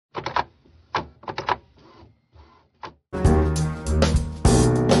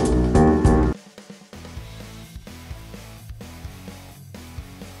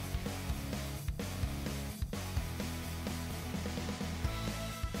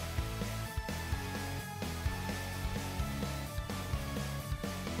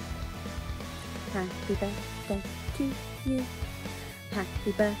Happy birthday to you.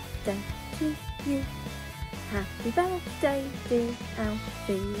 Happy birthday to you. Happy birthday, dear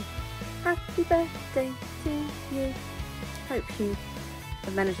Alfie. Happy birthday to you. Hope you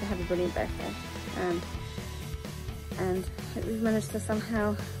have managed to have a brilliant birthday. And hope we've managed to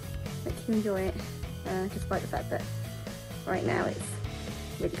somehow make you enjoy it, despite the fact that right now it's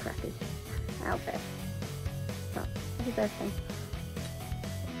really crappy out there. So, happy birthday.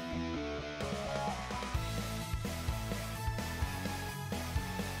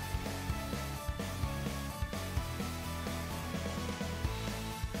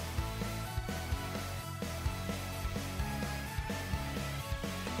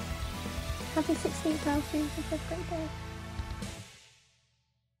 Happy 16th, Alfie. Have a great day.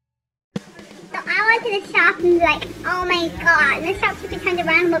 So I went to the shop and was like, oh my god. And the shopkeeper turned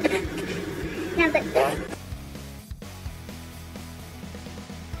around and I was like,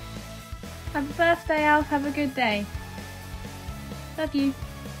 Happy birthday, Alf. Have a good day. Love you.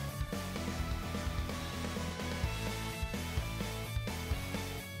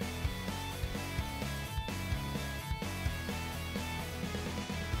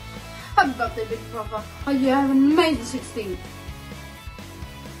 Happy birthday, big brother. Oh, you have an amazing 16th.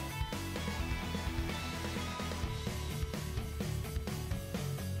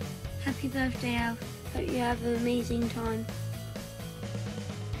 Happy birthday, Alf. Hope you have an amazing time.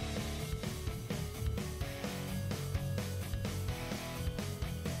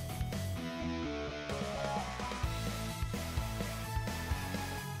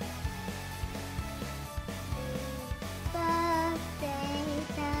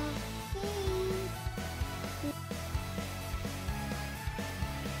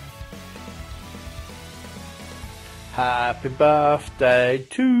 Happy birthday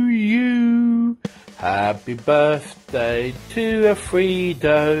to you. Happy birthday to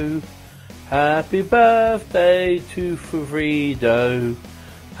Alfredo. Happy birthday to Alfredo.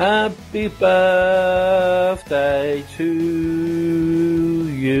 Happy birthday to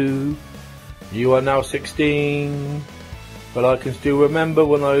you. You are now 16, but I can still remember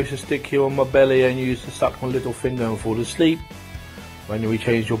when I used to stick you on my belly and you used to suck my little finger and fall asleep. When we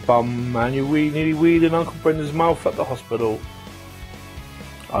changed your bum and you nearly weed in Uncle Brendan's mouth at the hospital.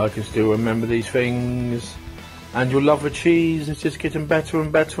 I can still remember these things. And your love of cheese is just getting better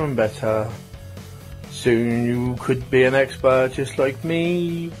and better and better. Soon you could be an expert just like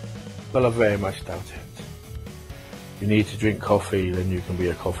me, but I very much doubt it. You need to drink coffee, then you can be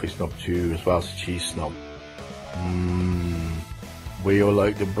a coffee snob too, as well as a cheese snob. We all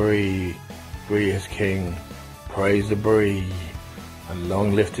like the brie. Brie is king. Praise the brie. And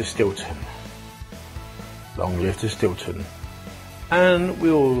long live to Stilton. Long live to Stilton. And we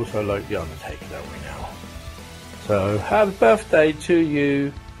also like the Undertaker, don't we now? So, happy birthday to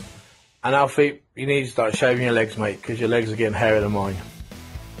you. And Alfie, you need to start shaving your legs, mate, because your legs are getting hairier than mine.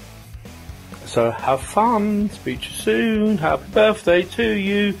 So, have fun. Speak to you soon. Happy birthday to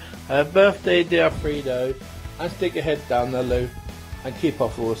you. Happy birthday, dear Alfredo. And stick your head down there, Lou. And keep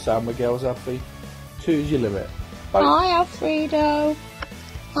off all the San Miguel's, Alfie. Two's your limit. Bye. Hi Alfredo,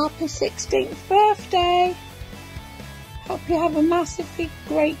 happy 16th birthday. Hope you have a massively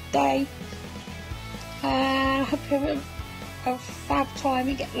great day. Hope you have a fab time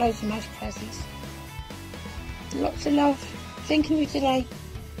and get loads of nice presents. Lots of love, thinking of you today.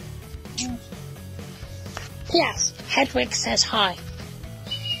 Yes, Hedwig says hi.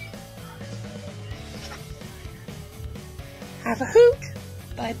 Have a hoot.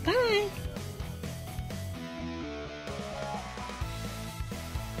 Bye bye.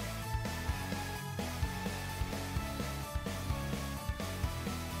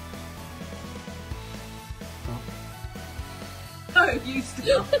 Oh, you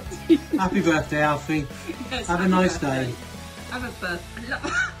stop. Happy birthday, Alfie. Yes, have a nice day. Have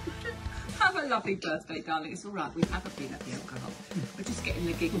a lovely birthday, darling. It's all right. We haven't been at the alcohol. We're just getting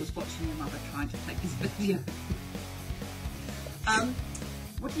the giggles watching your mother trying to take this video.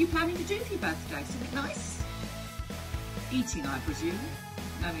 What are you planning to do for your birthday? Something nice? Eating, I presume,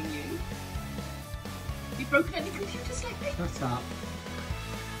 knowing you. Have you broken any computers lately? Shut up.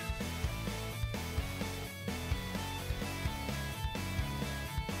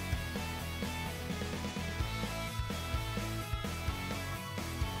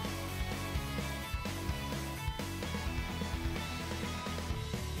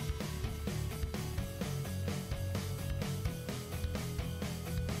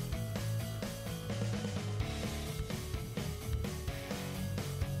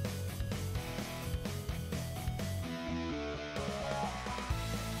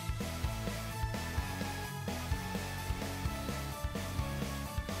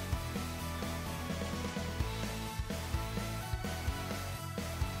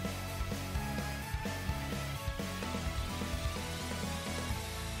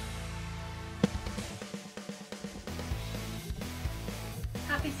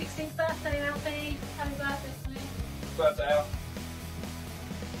 16th birthday, Alfie. Happy birthday to me. Birthday, Al.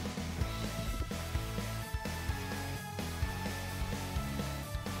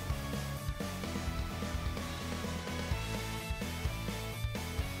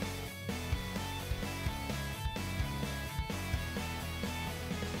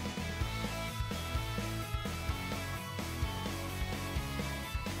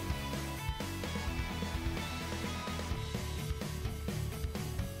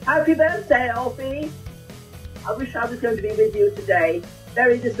 Happy birthday, Alfie. I wish I was going to be with you today.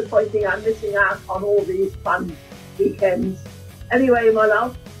 Very disappointing I'm missing out on all these fun weekends. Anyway, my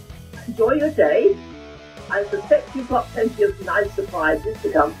love, enjoy your day. I suspect you've got plenty of nice surprises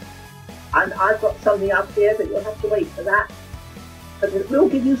to come. And I've got something up here, but you'll have to wait for that. But it will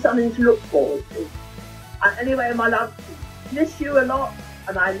give you something to look forward to. And anyway, my love, miss you a lot,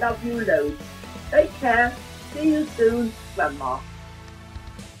 and I love you loads. Take care. See you soon, Grandma.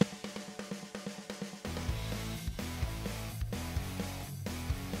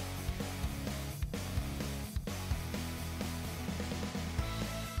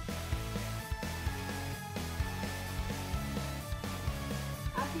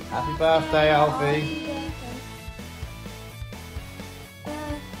 Happy birthday, Alfie.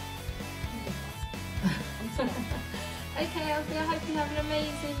 Okay, Alfie, I hope you have an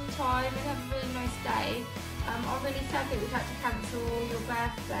amazing time and have a really nice day. I'm really sad that we've had to cancel your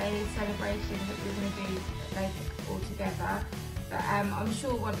birthday celebration that we were going to do later all together. But I'm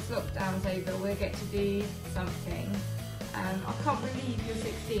sure once lockdown's over, we'll get to do something. I can't believe you're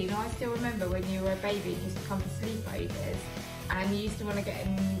 16. I still remember when you were a baby and used to come for sleepovers. And you used to want to get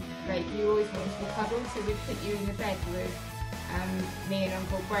in, like, you always wanted to be cuddled, so we'd put you in the bed with me and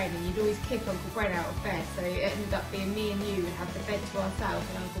Uncle Bren, and you'd always kick Uncle Bren out of bed, so it ended up being me and you would have the bed to ourselves,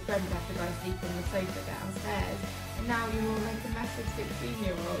 and Uncle Bren would have to go and sleep on the sofa downstairs. And now you're like a massive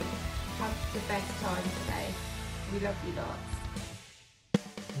 16-year-old. Have the best time today. We love you lots.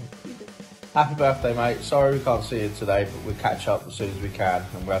 Happy birthday, mate. Sorry we can't see you today, but we'll catch up as soon as we can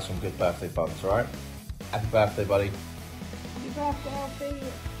and we'll have some good birthday buns, alright? Happy birthday, buddy. Happy birthday, Alfie.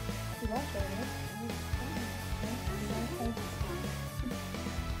 Happy birthday,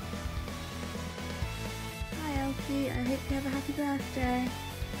 Hi Alfie, I hope you have a happy birthday.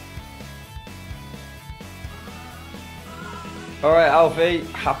 Alright Alfie,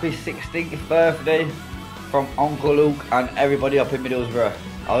 happy 16th birthday from Uncle Luke and everybody up in Middlesbrough.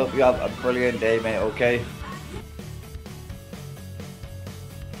 I hope you have a brilliant day, mate, okay?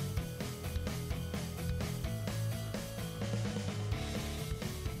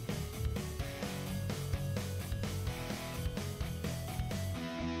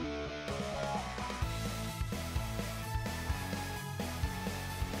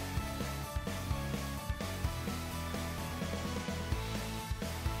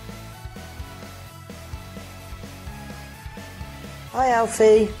 Hi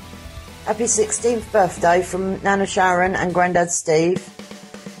Alfie, happy 16th birthday from Nana Sharon and Grandad Steve.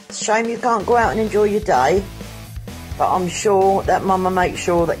 It's a shame you can't go out and enjoy your day, but I'm sure that Mama makes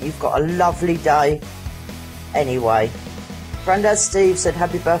sure that you've got a lovely day anyway. Grandad Steve said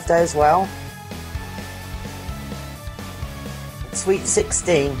happy birthday as well. Sweet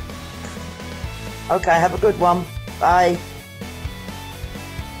 16. Okay, have a good one. Bye.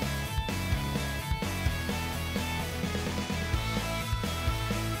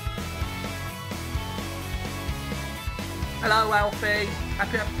 Hello Alfie,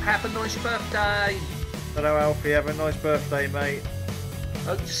 have a nice birthday. Hello, Alfie. Have a nice birthday, mate.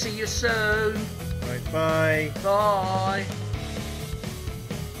 Hope to see you soon. Right, bye. Bye.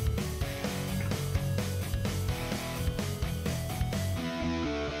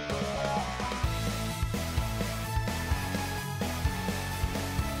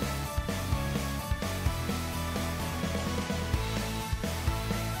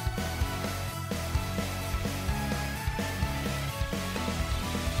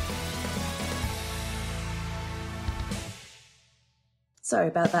 Sorry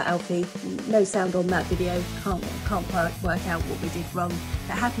about that, Alfie. No sound on that video. Can't work out what we did wrong.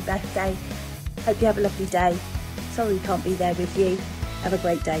 But happy birthday. Hope you have a lovely day. Sorry we can't be there with you. Have a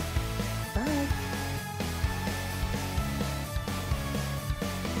great day. Bye.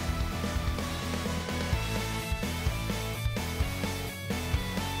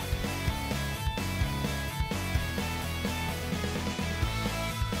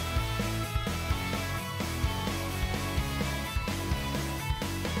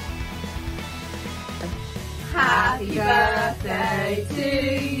 Happy birthday to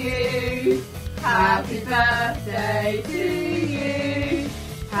you. Happy birthday to you.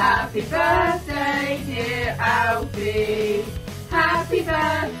 Happy birthday, dear Alfie. Happy Happy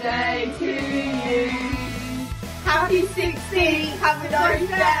birthday to you. Happy 16th. Have a nice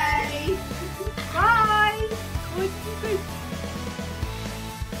day. Bye.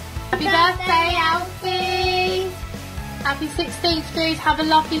 Happy birthday, Alfie. Happy 16th, dude. Have a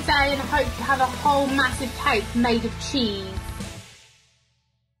lovely day, and I hope you have a whole massive cake made of cheese.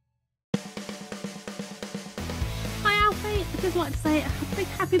 Hi Alfie, I just like to say a big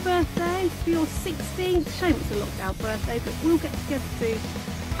happy birthday for your 16th. Shame it's a lockdown birthday, but we'll get together soon.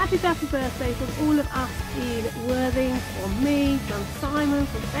 Happy birthday from all of us in Worthing, from me, from Simon,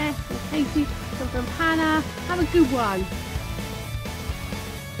 from Beth, from Katie, and from Hannah. Have a good one.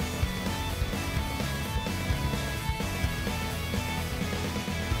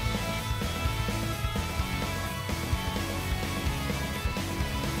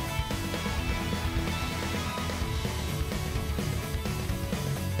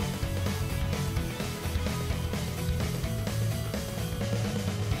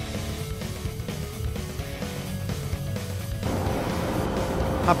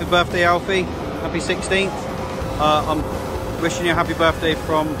 Happy birthday, Alfie. Happy 16th. I'm wishing you a happy birthday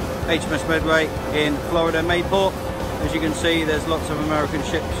from HMS Medway in Florida, Mayport. As you can see, there's lots of American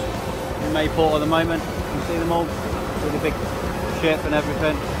ships in Mayport at the moment. You can see them all. Really big ship and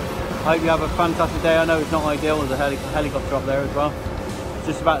everything. I hope you have a fantastic day. I know it's not ideal, there's a helicopter up there as well. It's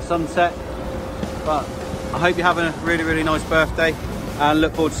just about sunset. But I hope you have a really, really nice birthday and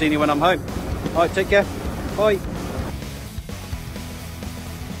look forward to seeing you when I'm home. Alright, take care. Bye.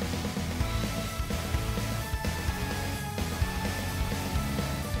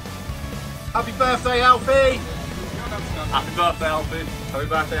 Happy birthday, Alfie! Happy birthday, Alfie! Happy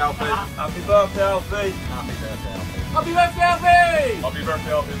birthday, Alfie! Happy birthday, Alfie! Happy birthday, Alfie! Happy birthday, Alfie! Happy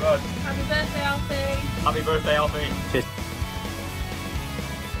birthday, Alfie, bud! Happy birthday, Alfie. Happy birthday, Alfie! Cheers.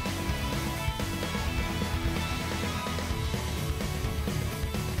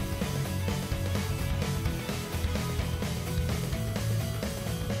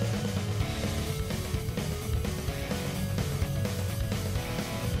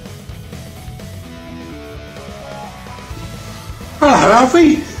 Hello,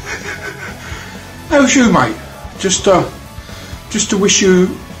 Alfie. How's you, mate? Just to wish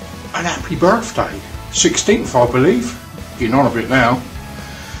you an happy birthday. 16th, I believe. Getting on a bit now.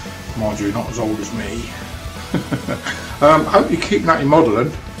 Mind you, not as old as me. Hope you're keeping at your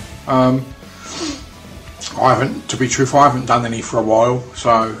modelling. I haven't, to be truthful, I haven't done any for a while,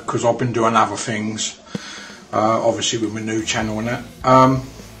 so because I've been doing other things, obviously with my new channel and that.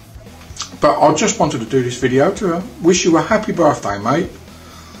 But I just wanted to do this video to wish you a happy birthday, mate,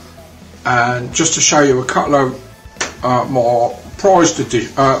 and just to show you a couple of my prized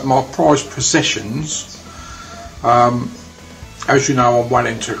possessions. As you know, I'm well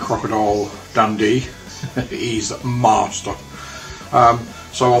into Crocodile Dundee. He's a master.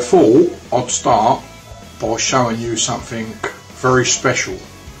 So I thought I'd start by showing you something very special.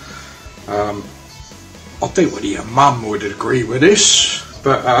 I think whether your mum would agree with this,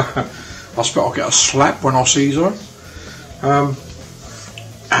 but I expect I'll get a slap when I see her.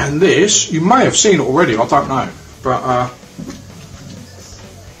 And this, you may have seen it already, I don't know, but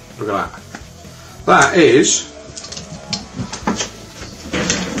look at that. That is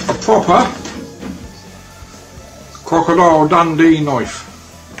a proper Crocodile Dundee knife.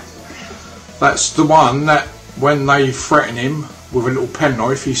 That's the one that when they threaten him with a little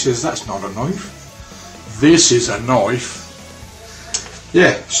penknife, he says, that's not a knife. This is a knife.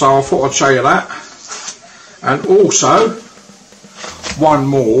 Yeah, so I thought I'd show you that. And also, one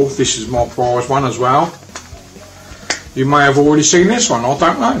more, this is my prize one as well. You may have already seen this one, I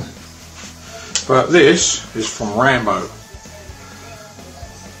don't know. But this is from Rambo.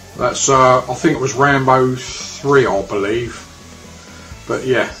 That's, I think it was Rambo 3, I believe. But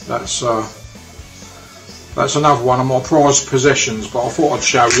yeah, that's another one of my prized possessions, but I thought I'd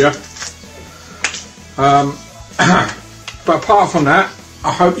show you. But apart from that,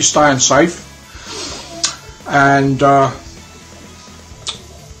 I hope you're staying safe and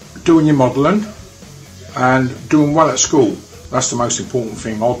doing your modelling and doing well at school. That's the most important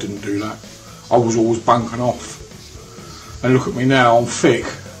thing. I didn't do that. I was always bunking off. And look at me now, I'm thick.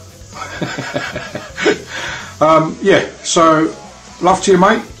 Yeah, so love to you,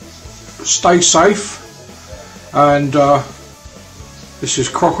 mate. Stay safe. And this is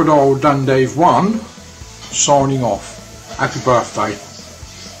Crocodile Dundee 1 signing off. Happy birthday.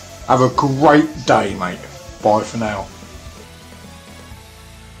 Have a great day, mate. Bye for now.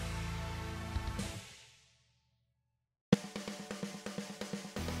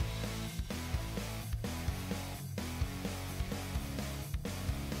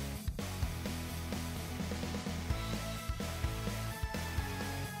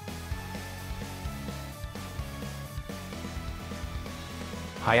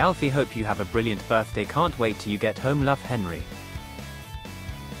 Hi Alfie, hope you have a brilliant birthday, can't wait till you get home, love Henry.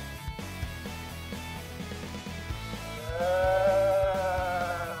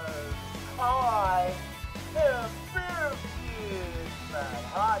 I am Billy, man,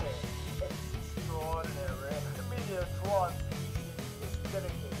 honey. It's extraordinary. Media transmission is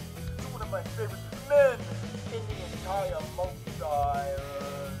dedicated to one of my favorite men in the entire multi-earth.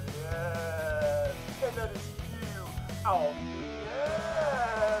 Yes, and that is you, Alfie.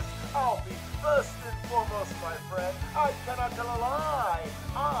 Yes, Alfie. First and foremost, my friend, I cannot tell a lie.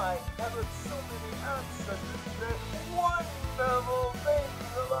 I have heard so many ancestors say wonderful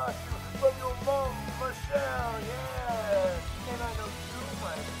things about you from your mom, Michelle. Yes, and I know you,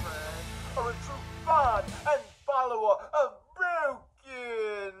 my friend, are a true fan and follower of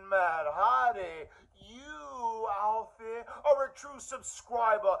Broken Mad Hottie. You, Alfie, are a true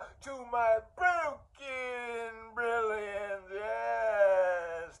subscriber to my Broken Brilliance.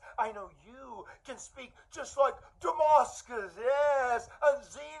 Yes, I know you can speak just like Damascus, yes, and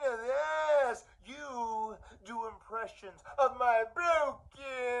Zenith, yes. You do impressions of my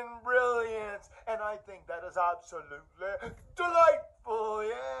Broken Brilliance, and I think that is absolutely delightful,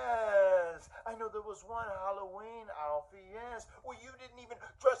 yes. I know there was one Halloween, Alfie, yes, where you didn't even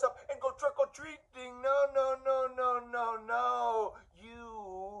dress up and go trick-or-treating. No.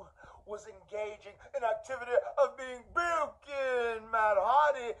 You was engaging in activity of being Broken Mad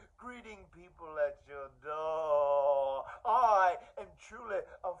Hottie, greeting people at your door. I am truly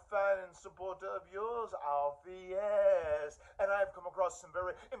a fan and supporter of yours, Alfie, yes. And I've come across some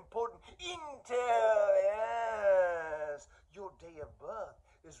very important intel, yes. Your day of birth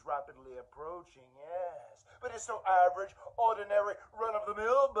is rapidly approaching, yes. But it's no average, ordinary,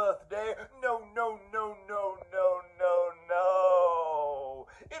 run-of-the-mill birthday. No.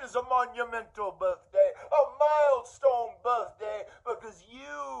 It is a monumental birthday, a milestone birthday, because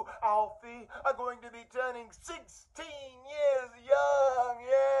you, Alfie, are going to be turning 16 years young,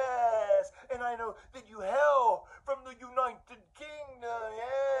 yes. And I know that you hail from the United Kingdom,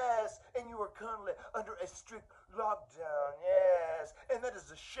 yes. And you are currently under a strict lockdown, yes. And that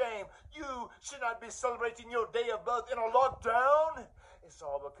is a shame. You should not be celebrating your day of birth in a lockdown. It's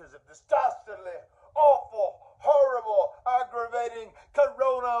all because of this dastardly, awful, horrible, aggravating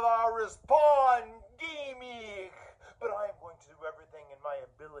coronavirus pandemic. But I am going to do everything in my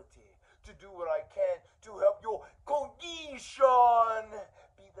ability to do what I can to help your condition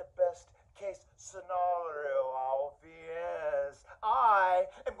be the best case scenario, Alfie. Yes, I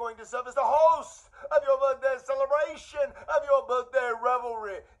am going to serve as the host of your birthday celebration, of your birthday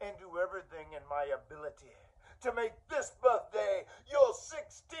revelry, and do everything in my ability to make this birthday, your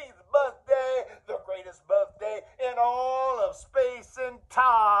 16th birthday, the greatest birthday in all of space and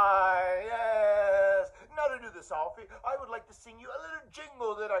time. Yes. Now to do this, Alfie, I would like to sing you a little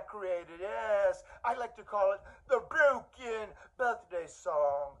jingle that I created. Yes. I like to call it the Broken Birthday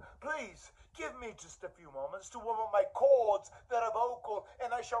Song. Please give me just a few moments to warm up my chords that are vocal,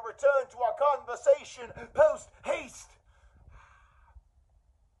 and I shall return to our conversation post haste.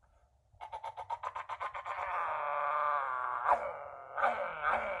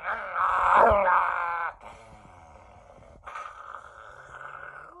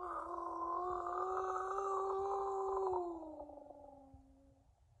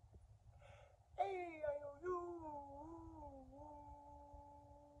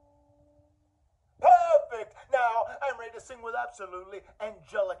 Perfect! Now I'm ready to sing with absolutely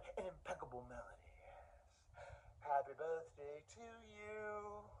angelic and impeccable melody. Happy birthday to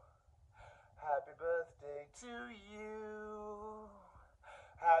you. Happy birthday to you.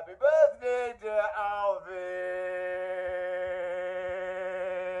 Happy birthday, dear Alfie.